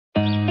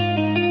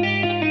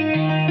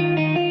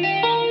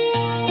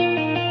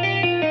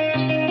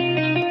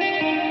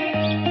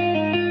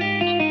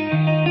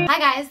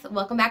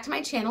welcome back to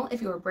my channel.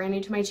 If you are brand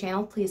new to my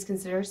channel, please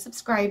consider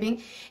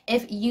subscribing.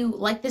 If you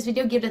like this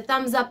video, give it a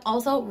thumbs up.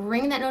 Also,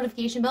 ring that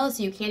notification bell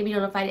so you can be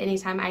notified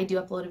anytime I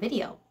do upload a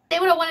video. Today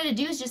what I wanted to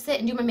do is just sit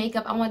and do my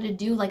makeup. I wanted to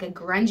do like a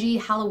grungy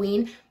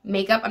Halloween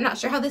makeup. I'm not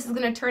sure how this is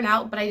going to turn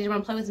out, but I did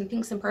want to play with some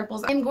pinks and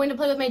purples. I'm going to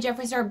play with my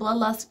Jeffree Star Blood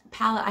Lust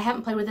palette. I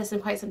haven't played with this in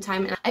quite some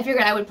time, and I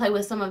figured I would play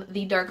with some of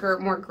the darker,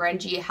 more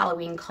grungy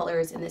Halloween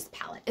colors in this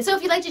palette. So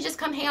if you'd like to just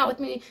come hang out with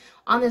me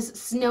on this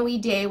snowy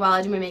day while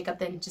I do my makeup,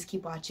 then just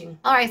keep watching.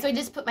 Alright, so I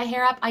just put my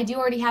hair up. I do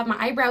already have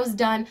my eyebrows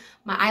done,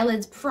 my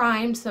eyelids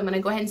primed, so I'm going to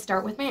go ahead and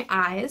start with my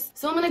eyes.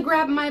 So I'm going to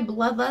grab my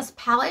Blood Lust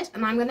palette,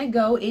 and I'm going to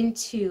go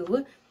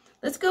into...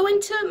 Let's go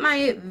into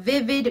my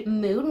Vivid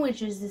Moon,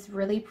 which is this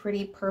really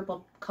pretty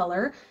purple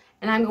color,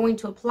 and I'm going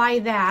to apply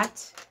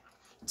that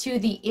to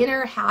the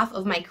inner half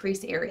of my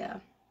crease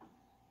area.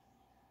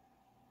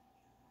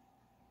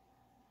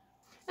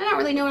 I don't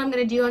really know what I'm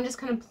going to do. I'm just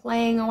kind of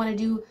playing. I want to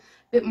do a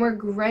bit more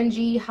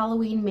grungy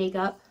Halloween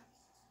makeup,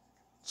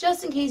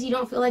 just in case you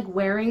don't feel like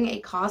wearing a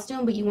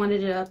costume, but you wanted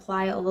to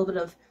apply a little bit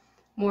of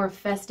more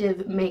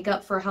festive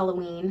makeup for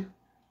Halloween.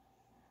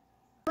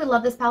 I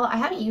love this palette. I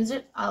haven't used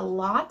it a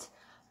lot,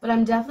 but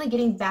I'm definitely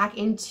getting back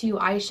into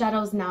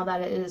eyeshadows now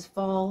that it is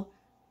fall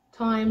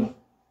time.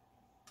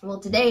 Well,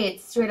 today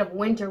it's straight up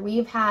winter.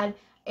 We've had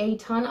a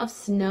ton of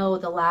snow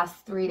the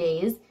last 3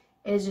 days.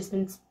 It has just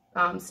been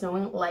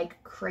snowing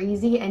like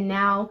crazy, and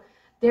now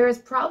there is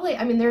probably,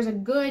 I mean, there's a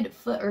good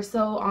foot or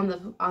so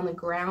on the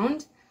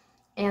ground.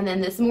 And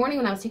then this morning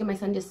when I was taking my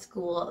son to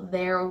school,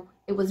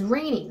 it was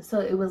raining,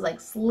 so it was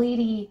like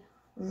sleety,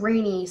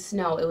 rainy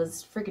snow. It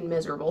was freaking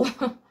miserable.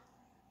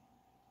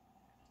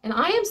 And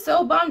I am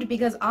so bummed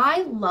because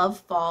I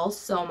love fall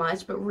so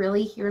much, but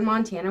really here in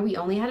Montana, we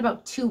only had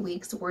about 2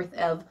 weeks worth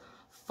of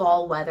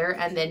fall weather,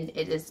 and then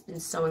it has been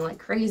snowing like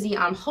crazy.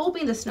 I'm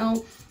hoping the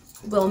snow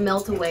will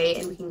melt away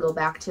and we can go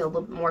back to a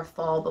little bit more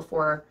fall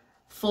before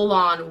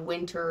full-on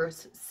winter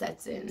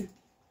sets in.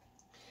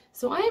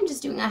 So I am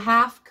just doing a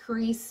half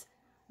crease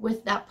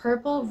with that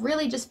purple,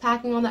 really just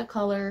packing on that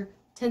color,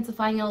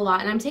 intensifying it a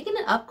lot, and I'm taking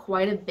it up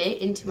quite a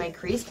bit into my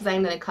crease because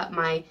I'm going to cut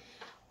my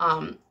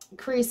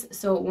crease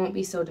so it won't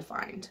be so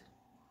defined.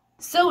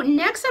 So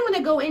next I'm going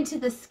to go into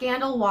the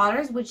Scandal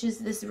Waters, which is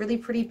this really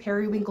pretty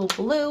periwinkle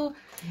blue,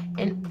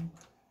 and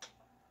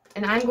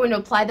I'm going to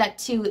apply that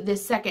to the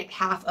second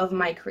half of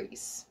my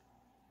crease.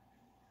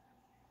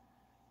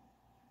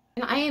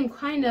 And I am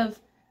kind of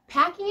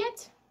packing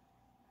it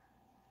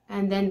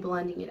and then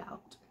blending it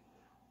out.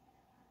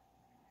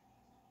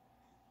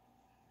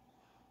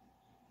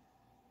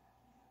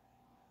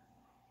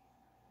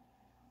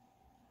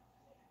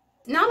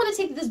 Now I'm going to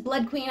take this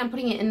Blood Queen, I'm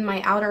putting it in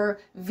my outer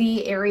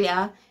V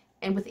area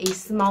and with a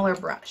smaller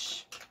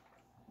brush.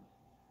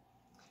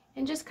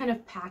 And just kind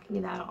of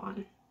packing that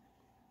on.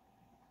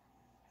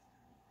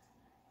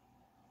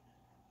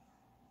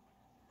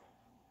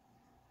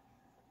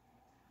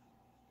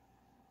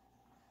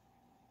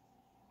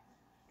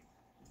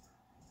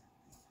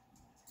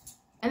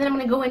 And then I'm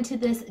going to go into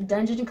this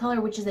Dungeon color,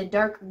 which is a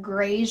dark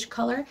grayish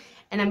color,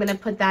 and I'm going to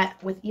put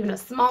that with even a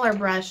smaller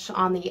brush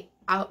on the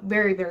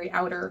very, very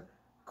outer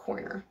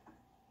corner.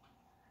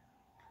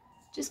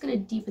 Just going to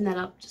deepen that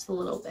up just a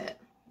little bit.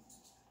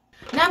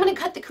 Now I'm going to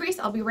cut the crease.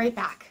 I'll be right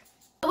back.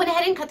 I went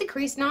ahead and cut the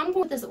crease. Now I'm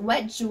going with this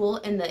wet jewel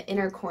in the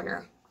inner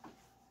corner.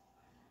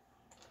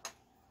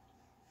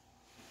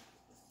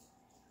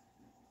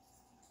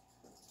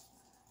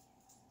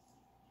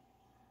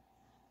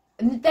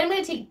 And then I'm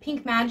going to take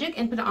Pink Magic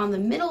and put it on the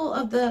middle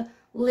of the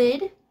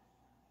lid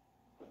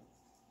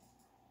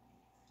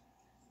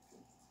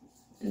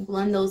and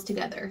blend those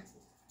together.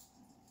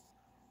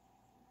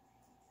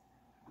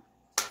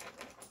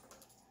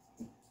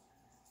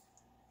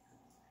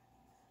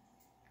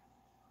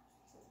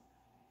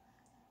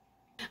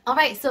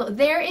 Alright, so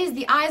there is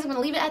the eyes. I'm going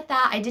to leave it at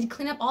that. I did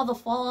clean up all the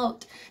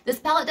fallout. This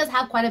palette does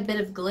have quite a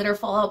bit of glitter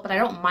fallout, but I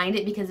don't mind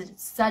it because it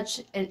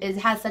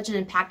has such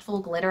an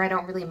impactful glitter. I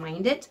don't really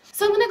mind it.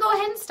 So I'm going to go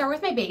ahead and start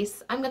with my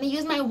base. I'm going to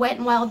use my Wet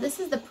n Wild. This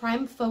is the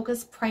Prime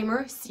Focus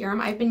Primer Serum.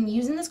 I've been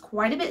using this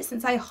quite a bit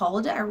since I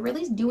hauled it. I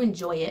really do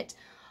enjoy it.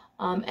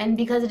 And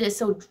because it is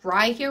so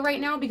dry here right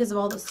now because of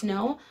all the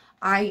snow,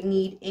 I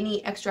need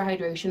any extra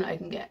hydration I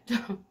can get.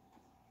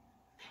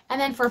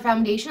 And then for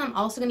foundation, I'm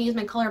also going to use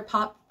my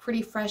Colourpop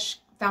Pretty Fresh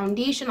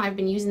foundation. I've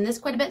been using this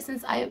quite a bit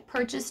since I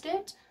purchased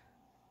it.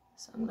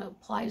 So I'm going to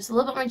apply just a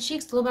little bit on my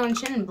cheeks, a little bit on my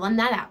chin, and blend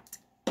that out.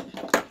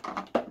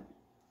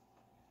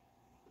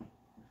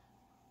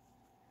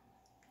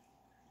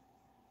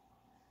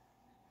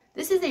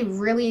 This is a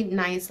really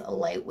nice,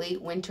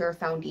 lightweight winter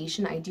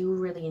foundation. I do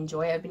really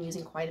enjoy it. I've been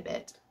using quite a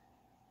bit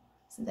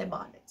since I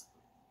bought it.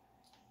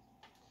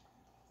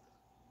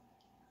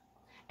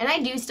 And I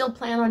do still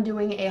plan on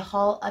doing a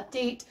haul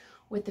update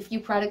with the few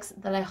products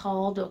that I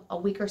hauled a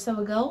week or so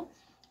ago,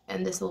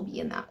 and this will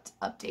be in that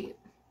update.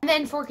 And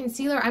then for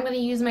concealer, I'm going to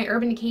use my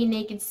Urban Decay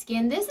Naked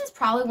Skin. This is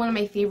probably one of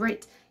my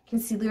favorite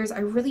concealers. I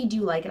really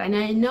do like it, and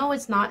I know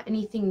it's not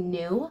anything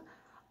new,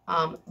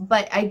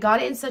 But I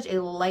got it in such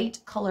a light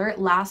color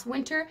last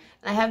winter,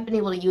 and I haven't been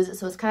able to use it,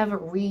 so it's kind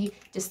of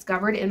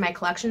rediscovered in my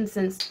collection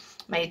since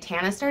my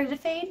tan has started to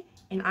fade,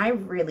 and I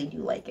really do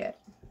like it.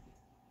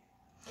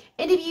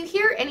 And if you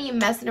hear any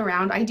messing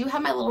around, I do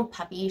have my little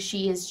puppy.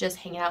 She is just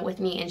hanging out with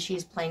me, and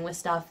she's playing with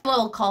stuff. The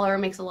little collar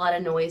makes a lot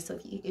of noise, so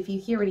if you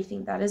hear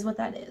anything, that is what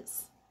that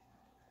is.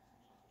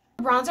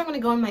 Bronzer, I'm going to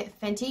go on my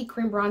Fenty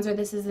cream bronzer.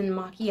 This is in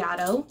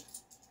Macchiato.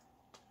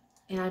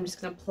 And I'm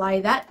just going to apply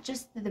that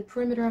just to the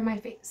perimeter of my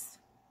face.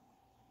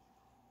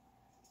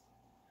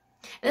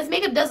 And this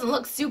makeup doesn't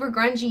look super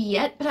grungy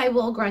yet, but I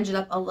will grunge it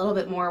up a little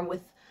bit more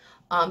with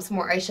some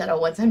more eyeshadow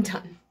once I'm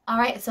done.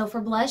 Alright, so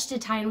for blush to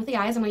tie in with the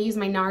eyes, I'm going to use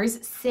my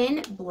Nars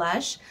Sin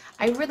Blush.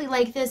 I really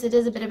like this. It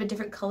is a bit of a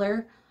different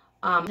color.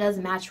 It does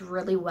match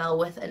really well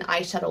with an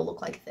eyeshadow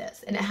look like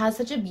this. And it has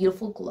such a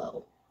beautiful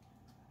glow.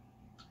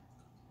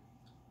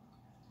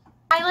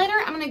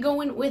 Highlighter, I'm going to go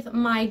in with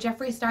my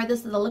Jeffree Star.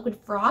 This is a Liquid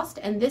Frost,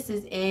 and this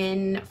is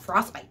in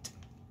Frostbite.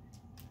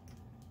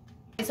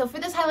 So for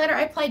this highlighter,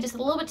 I applied just a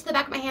little bit to the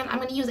back of my hand. I'm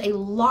going to use a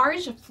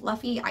large,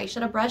 fluffy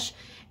eyeshadow brush,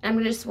 and I'm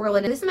going to just swirl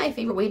it. This is my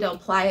favorite way to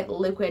apply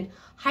liquid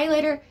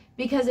highlighter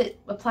because it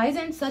applies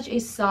in such a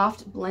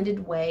soft, blended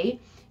way,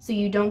 so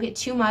you don't get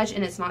too much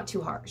and it's not too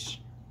harsh.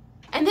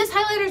 And this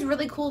highlighter is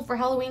really cool for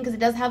Halloween because it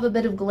does have a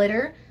bit of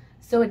glitter,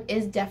 so it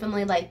is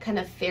definitely like kind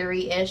of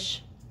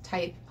fairy-ish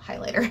type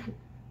highlighter.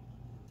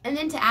 And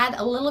then to add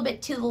a little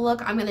bit to the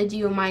look, I'm going to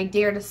do my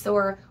Dare to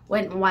Soar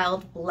Wet n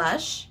Wild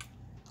blush.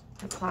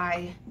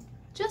 Apply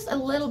just a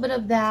little bit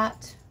of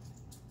that.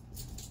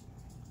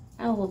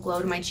 Add a little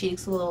glow to my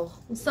cheeks,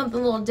 something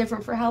a little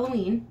different for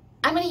Halloween.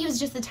 I'm going to use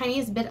just the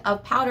tiniest bit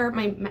of powder,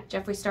 my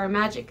Jeffree Star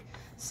Magic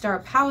Star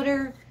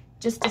powder,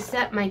 just to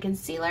set my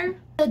concealer.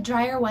 The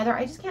drier weather,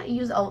 I just can't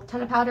use a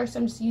ton of powder,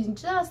 so I'm just using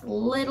just the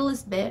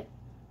littlest bit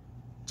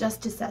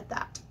just to set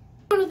that.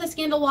 I'm going with the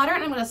Scandal water,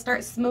 and I'm going to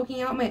start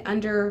smoking out my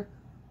under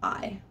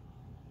eye.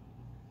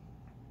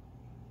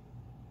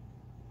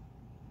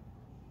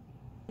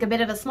 A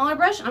bit of a smaller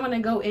brush, I'm going to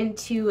go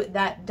into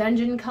that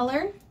Dungeon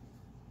color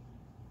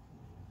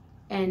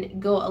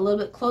and go a little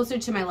bit closer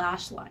to my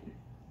lash line.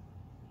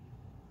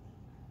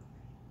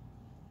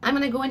 I'm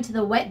going to go into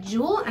the Wet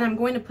Jewel, and I'm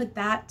going to put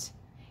that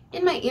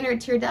in my inner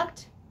tear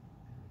duct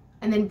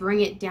and then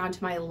bring it down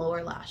to my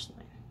lower lash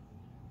line.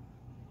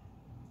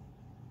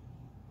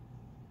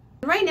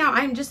 Right now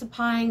I'm just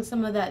applying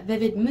some of that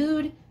Vivid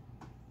Mood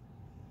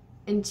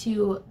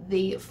into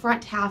the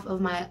front half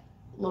of my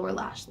lower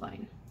lash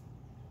line.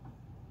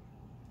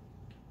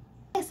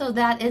 Okay, so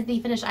that is the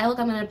finished eye look.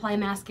 I'm going to apply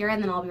mascara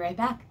and then I'll be right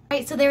back.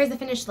 Alright, so there is the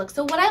finished look.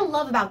 So what I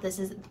love about this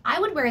is I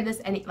would wear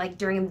this like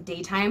during the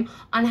daytime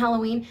on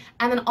Halloween,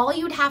 and then all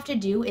you would have to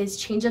do is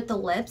change up the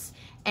lips,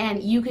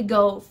 and you could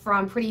go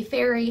from Pretty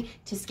Fairy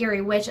to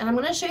Scary Witch. And I'm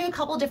going to show you a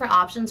couple different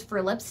options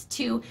for lips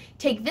to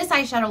take this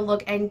eyeshadow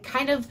look and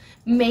kind of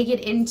make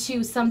it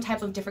into some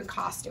type of different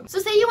costume. So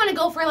say you want to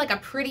go for like a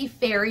Pretty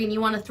Fairy and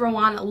you want to throw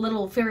on a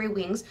little fairy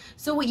wings.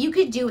 So what you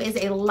could do is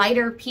a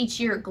lighter,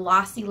 peachier,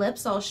 glossy lip.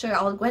 So I'll show you,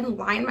 I'll go ahead and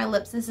line my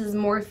lips. This is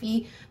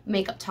Morphe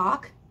Makeup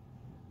Talk.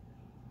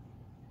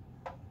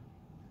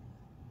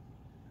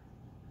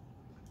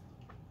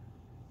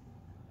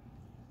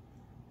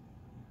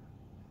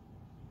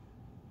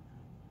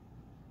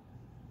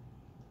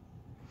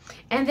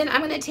 And then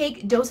I'm going to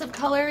take Dose of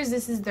Colors.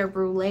 This is their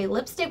Brulee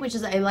lipstick, which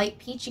is a light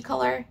peachy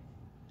color.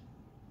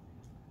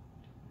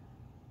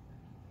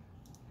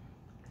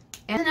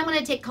 And then I'm going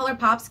to take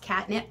Colourpop's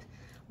Catnip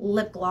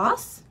lip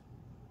gloss.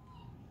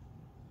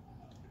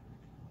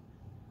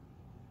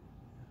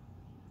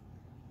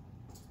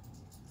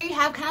 Here you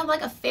have kind of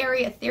like a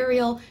fairy,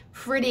 ethereal,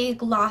 pretty,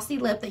 glossy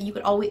lip that you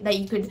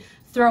could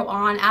throw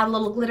on, add a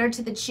little glitter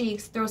to the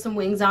cheeks, throw some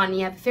wings on, and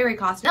you have a fairy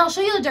costume. Now I'll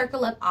show you the darker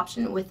lip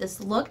option with this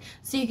look,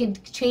 so you can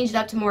change it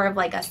up to more of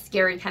like a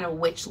scary kind of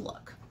witch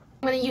look.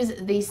 I'm going to use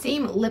the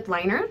same lip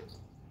liner.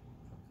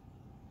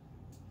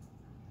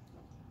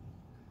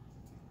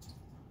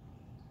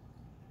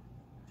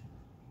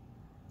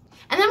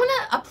 And then I'm going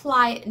to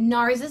apply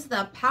Nars. This is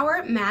the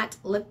Power Matte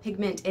Lip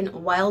Pigment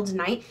in Wild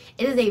Night.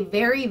 It is a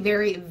very,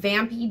 very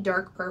vampy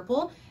dark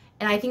purple,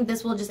 and I think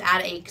this will just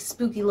add a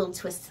spooky little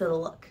twist to the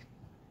look.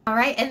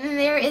 Alright, and then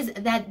there is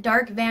that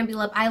dark vampy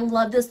lip. I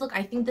love this look.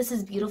 I think this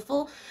is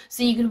beautiful.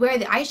 So you could wear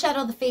the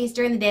eyeshadow of the face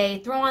during the day,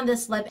 throw on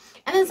this lip,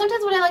 and then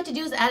sometimes what I like to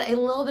do is add a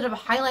little bit of a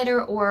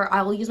highlighter, or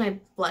I will use my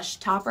blush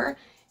topper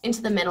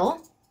into the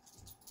middle,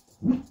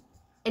 and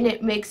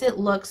it makes it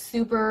look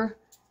super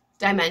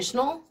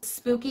dimensional,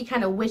 spooky,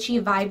 kind of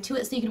witchy vibe to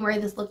it. So you can wear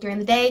this look during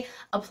the day,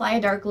 apply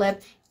a dark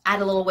lip,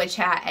 add a little witch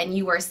hat, and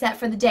you are set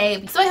for the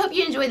day. So I hope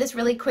you enjoy this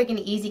really quick and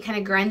easy kind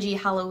of grungy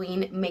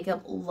Halloween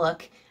makeup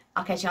look.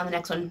 I'll catch you on the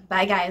next one.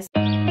 Bye, guys.